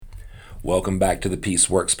Welcome back to the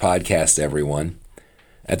Peaceworks podcast, everyone.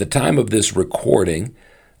 At the time of this recording,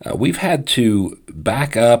 we've had to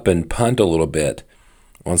back up and punt a little bit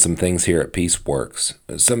on some things here at Peaceworks.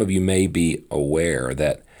 Some of you may be aware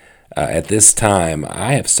that at this time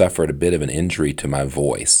I have suffered a bit of an injury to my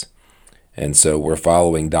voice. And so we're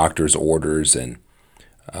following doctor's orders and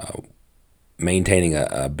maintaining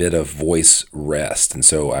a bit of voice rest. And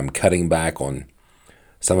so I'm cutting back on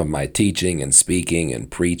some of my teaching and speaking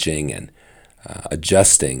and preaching and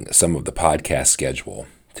adjusting some of the podcast schedule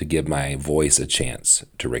to give my voice a chance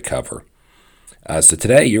to recover. So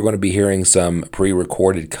today you're going to be hearing some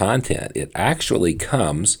pre-recorded content. It actually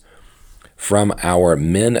comes from our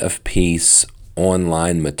Men of Peace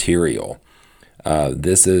online material.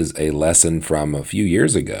 This is a lesson from a few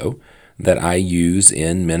years ago that I use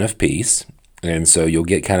in Men of Peace. And so you'll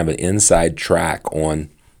get kind of an inside track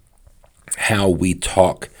on how we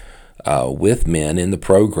talk with men in the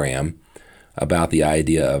program about the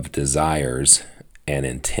idea of desires and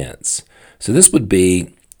intents. So this would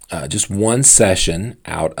be just one session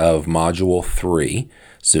out of Module 3.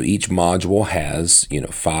 So each module has,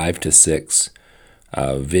 5 to 6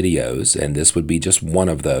 videos, and this would be just one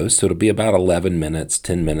of those. So it'll be about 11 minutes,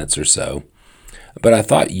 10 minutes or so. But I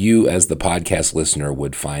thought you, as the podcast listener,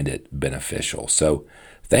 would find it beneficial. So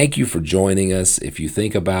thank you for joining us. If you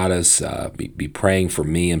think about us, be praying for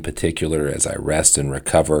me in particular as I rest and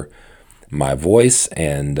recover my voice.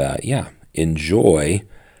 And enjoy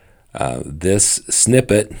this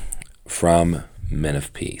snippet from Men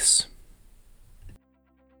of Peace.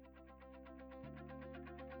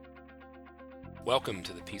 Welcome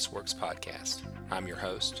to the Peaceworks podcast. I'm your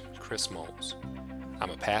host, Chris Moles. I'm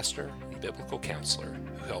a pastor and biblical counselor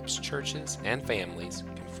who helps churches and families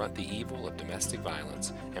confront the evil of domestic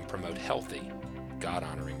violence and promote healthy,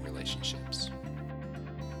 God-honoring relationships.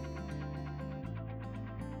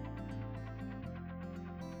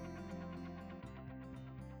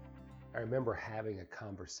 I remember having a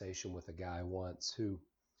conversation with a guy once who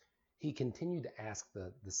he continued to ask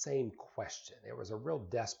the same question. There was a real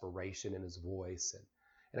desperation in his voice,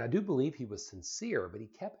 and I do believe he was sincere, but he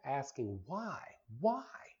kept asking, why? Why?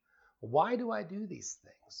 Why do I do these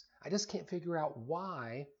things? I just can't figure out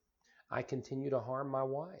why I continue to harm my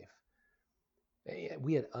wife.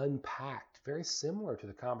 We had unpacked, very similar to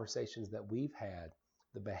the conversations that we've had,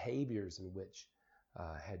 the behaviors in which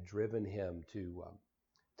had driven him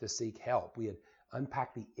to seek help. We had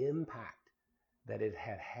unpacked the impact that it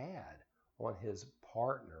had had on his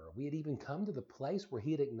partner. We had even come to the place where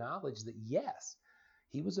he had acknowledged that, yes,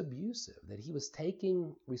 he was abusive, that he was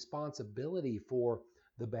taking responsibility for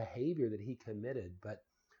the behavior that he committed. But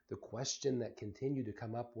the question that continued to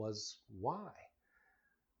come up was, why?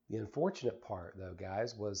 The unfortunate part, though,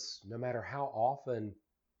 guys, was no matter how often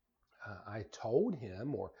I told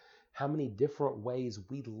him or how many different ways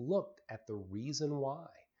we looked at the reason why,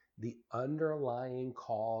 the underlying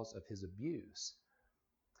cause of his abuse,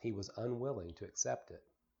 he was unwilling to accept it.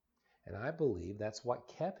 And I believe that's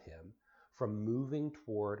what kept him from moving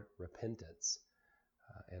toward repentance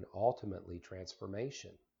and ultimately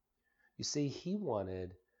transformation. You see, he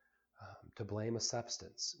wanted to blame a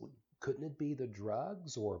substance. Couldn't it be the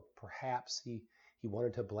drugs? Or perhaps he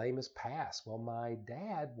wanted to blame his past. Well, my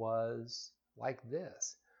dad was like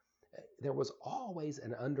this. There was always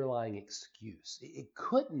an underlying excuse. It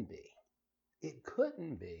couldn't be. It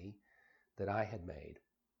couldn't be that I had made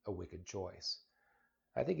a wicked choice.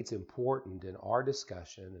 I think it's important in our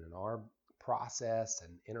discussion and in our process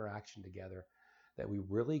and interaction together that we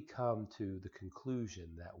really come to the conclusion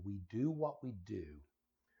that we do what we do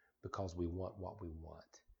because we want what we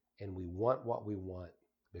want. And we want what we want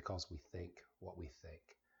because we think what we think.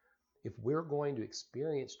 If we're going to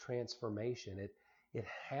experience transformation, it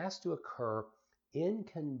has to occur in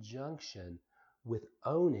conjunction with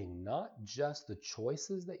owning not just the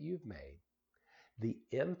choices that you've made, the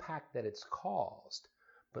impact that it's caused,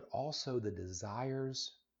 but also the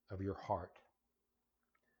desires of your heart.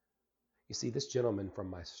 You see, this gentleman from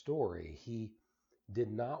my story, he did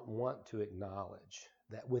not want to acknowledge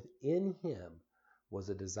that within him was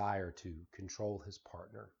a desire to control his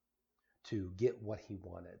partner, to get what he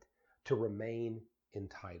wanted, to remain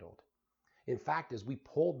entitled. In fact, as we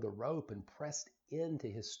pulled the rope and pressed into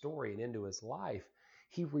his story and into his life,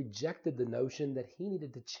 he rejected the notion that he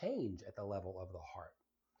needed to change at the level of the heart.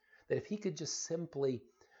 That if he could just simply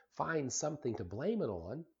find something to blame it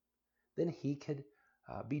on, then he could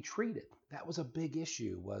be treated. That was a big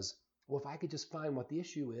issue, was, well, if I could just find what the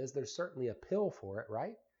issue is, there's certainly a pill for it,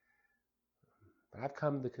 right? But I've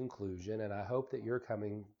come to the conclusion, and I hope that you're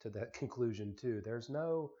coming to that conclusion too. There's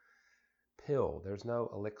no pill, there's no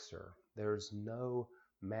elixir, there's no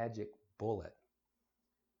magic bullet.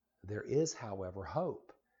 There is, however,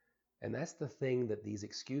 hope. And that's the thing that these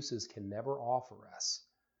excuses can never offer us.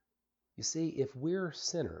 You see, if we're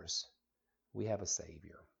sinners, we have a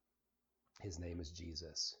Savior. His name is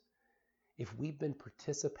Jesus. If we've been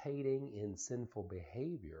participating in sinful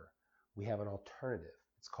behavior, we have an alternative.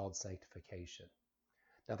 It's called sanctification.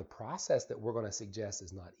 Now, the process that we're going to suggest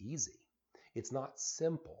is not easy. It's not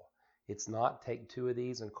simple. It's not take 2 of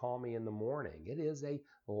these and call me in the morning. It is a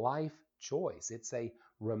life choice. It's a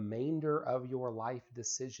remainder of your life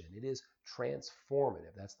decision. It is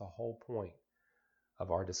transformative. That's the whole point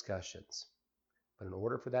of our discussions. But in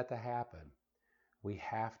order for that to happen, we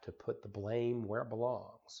have to put the blame where it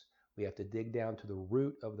belongs. We have to dig down to the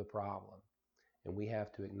root of the problem. And we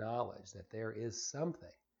have to acknowledge that there is something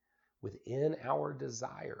within our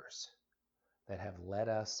desires that have led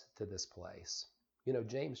us to this place. You know,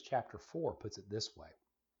 James chapter 4 puts it this way.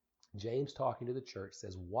 James, talking to the church,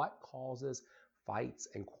 says, "What causes fights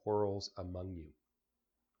and quarrels among you?"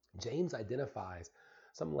 James identifies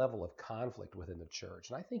some level of conflict within the church.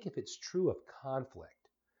 And I think if it's true of conflict,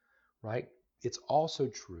 right, it's also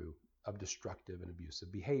true of destructive and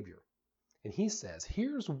abusive behavior. And he says,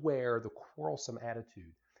 here's where the quarrelsome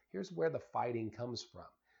attitude, here's where the fighting comes from.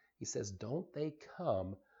 He says, don't they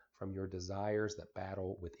come from your desires that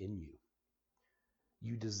battle within you?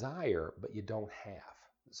 You desire, but you don't have.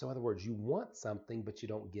 So in other words, you want something, but you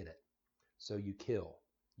don't get it. So you kill,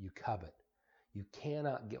 you covet. You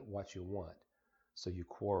cannot get what you want, so you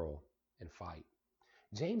quarrel and fight.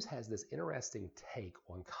 James has this interesting take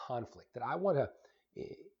on conflict that I want to,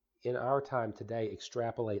 in our time today,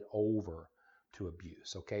 extrapolate over to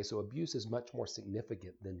abuse. Okay, so abuse is much more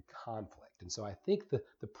significant than conflict. And so I think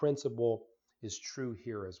the principle is true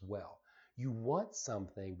here as well. You want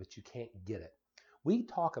something, but you can't get it. We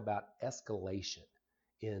talk about escalation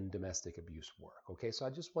in domestic abuse work. Okay, so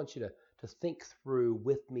I just want you to think through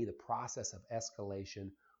with me the process of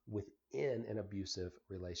escalation within an abusive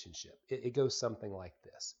relationship. It goes something like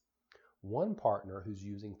this. One partner who's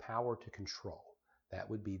using power to control, that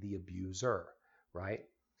would be the abuser, right,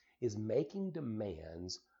 is making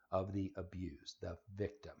demands of the abused, the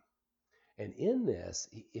victim. And in this,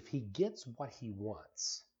 if he gets what he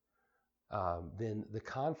wants, then the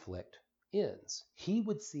conflict ends. He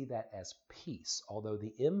would see that as peace, although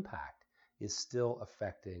the impact is still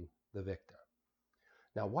affecting the victim.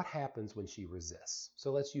 Now, what happens when she resists?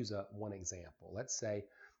 So let's use one example. Let's say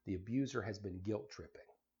the abuser has been guilt tripping,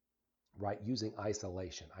 right? Using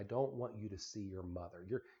isolation. I don't want you to see your mother.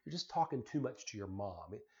 You're just talking too much to your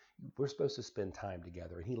mom. We're supposed to spend time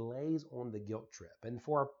together. And he lays on the guilt trip. And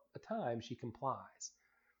for a time, she complies.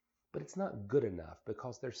 But it's not good enough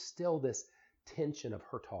because there's still this tension of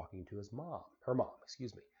her talking to her mom.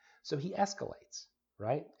 So he escalates,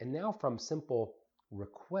 right? And now from simple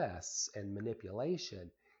requests and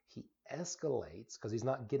manipulation, he escalates, because he's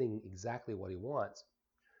not getting exactly what he wants,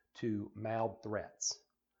 to mild threats,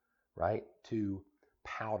 right? To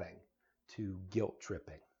pouting, to guilt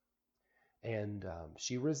tripping. And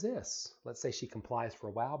she resists. Let's say she complies for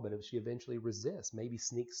a while, but if she eventually resists, maybe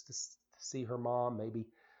sneaks to see her mom, maybe,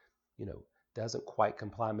 doesn't quite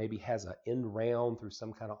comply, maybe has an end round through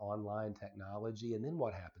some kind of online technology. And then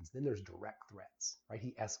what happens? Then there's direct threats, right?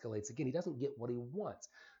 He escalates again. He doesn't get what he wants,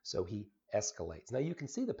 so he escalates. Now you can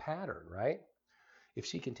see the pattern, right? If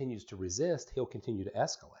she continues to resist, he'll continue to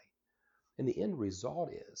escalate. And the end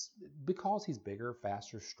result is, because he's bigger,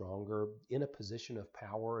 faster, stronger, in a position of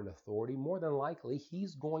power and authority, more than likely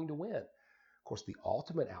he's going to win. Of course, the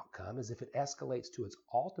ultimate outcome is if it escalates to its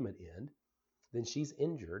ultimate end, then she's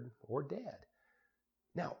injured or dead.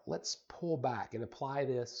 Now, let's pull back and apply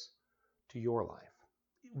this to your life.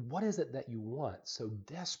 What is it that you want so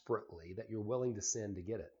desperately that you're willing to sin to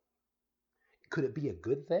get it? Could it be a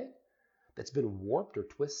good thing that's been warped or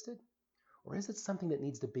twisted? Or is it something that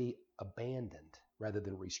needs to be abandoned rather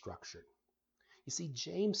than restructured? You see,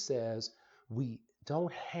 James says we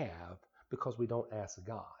don't have because we don't ask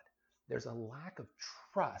God. There's a lack of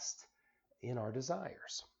trust in our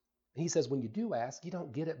desires. He says when you do ask, you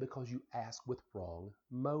don't get it because you ask with wrong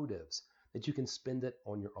motives, that you can spend it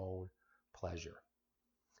on your own pleasure.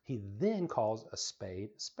 He then calls a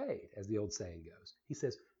spade, as the old saying goes. He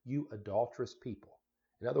says, you adulterous people.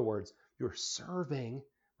 In other words, you're serving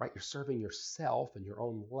yourself and your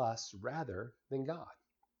own lusts rather than God.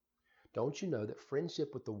 Don't you know that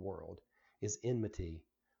friendship with the world is enmity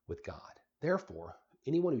with God? Therefore,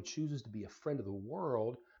 anyone who chooses to be a friend of the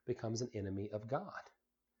world becomes an enemy of God.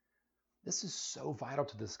 This is so vital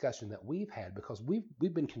to the discussion that we've had because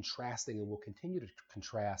we've been contrasting and will continue to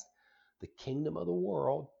contrast the kingdom of the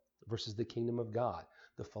world versus the kingdom of God,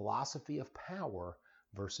 the philosophy of power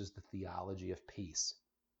versus the theology of peace.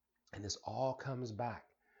 And this all comes back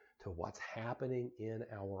to what's happening in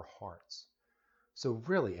our hearts. So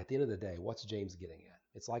really, at the end of the day, what's James getting at?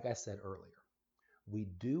 It's like I said earlier. We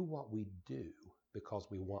do what we do because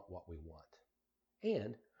we want what we want.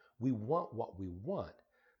 And we want what we want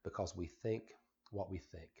because we think what we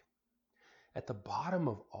think. At the bottom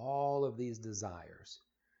of all of these desires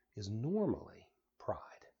is normally pride.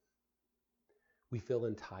 We feel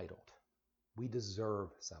entitled. We deserve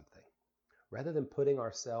something. Rather than putting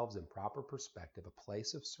ourselves in proper perspective, a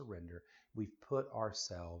place of surrender, we've put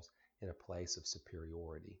ourselves in a place of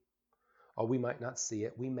superiority. Or we might not see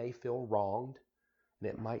it. We may feel wronged, and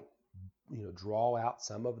it might draw out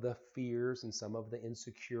some of the fears and some of the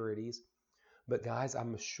insecurities. But guys,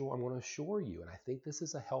 I'm going to assure you, and I think this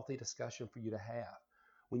is a healthy discussion for you to have.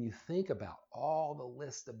 When you think about all the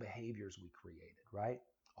list of behaviors we created, right?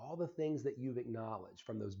 All the things that you've acknowledged,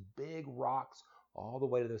 from those big rocks all the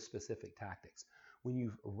way to those specific tactics. When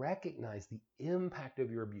you recognize the impact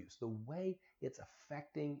of your abuse, the way it's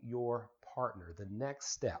affecting your partner, the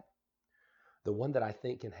next step, the one that I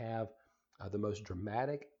think can have the most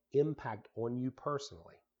dramatic impact on you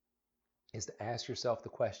personally, is to ask yourself the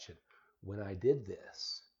question, when I did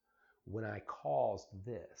this, when I caused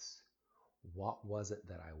this, what was it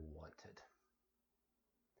that I wanted?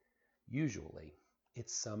 Usually,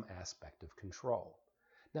 it's some aspect of control.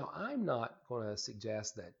 Now, I'm not going to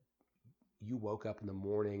suggest that you woke up in the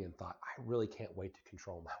morning and thought, I really can't wait to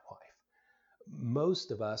control my wife.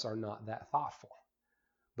 Most of us are not that thoughtful.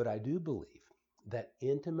 But I do believe that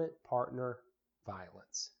intimate partner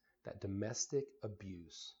violence, that domestic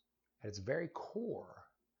abuse, at its very core,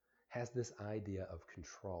 has this idea of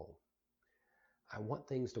control. I want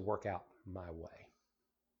things to work out my way.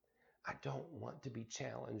 I don't want to be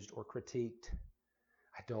challenged or critiqued.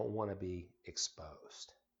 I don't want to be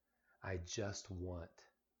exposed. I just want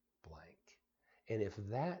blank. And if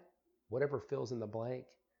that, whatever fills in the blank,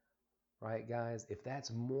 right, guys, if that's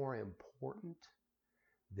more important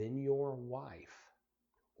than your wife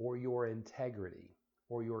or your integrity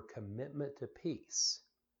or your commitment to peace,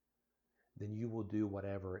 then you will do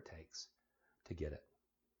whatever it takes to get it.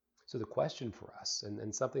 So the question for us,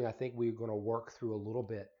 and something I think we're going to work through a little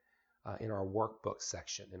bit in our workbook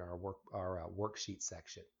section, in our worksheet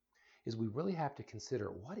section, is we really have to consider,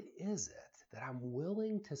 what is it that I'm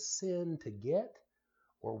willing to sin to get,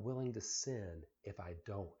 or willing to sin if I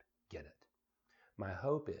don't get it? My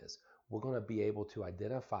hope is we're going to be able to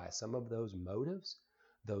identify some of those motives,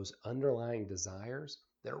 those underlying desires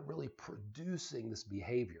that are really producing this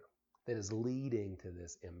behavior that is leading to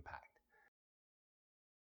this impact.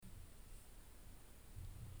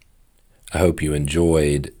 I hope you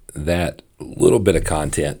enjoyed that little bit of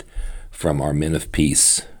content from our Men of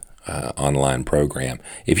Peace online program.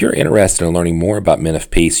 If you're interested in learning more about Men of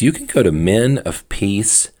Peace, you can go to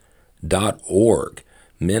menofpeace.org.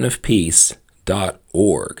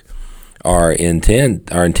 menofpeace.org. Our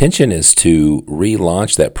intention is to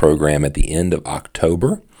relaunch that program at the end of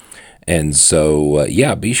October. And so,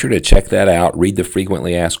 be sure to check that out, read the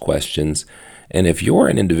frequently asked questions. And if you're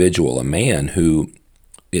an individual, a man who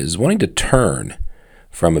is wanting to turn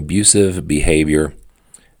from abusive behavior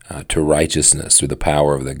to righteousness through the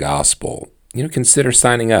power of the gospel, consider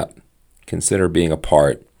signing up. Consider being a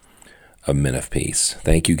part of Men of Peace.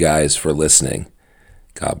 Thank you guys for listening.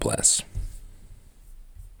 God bless.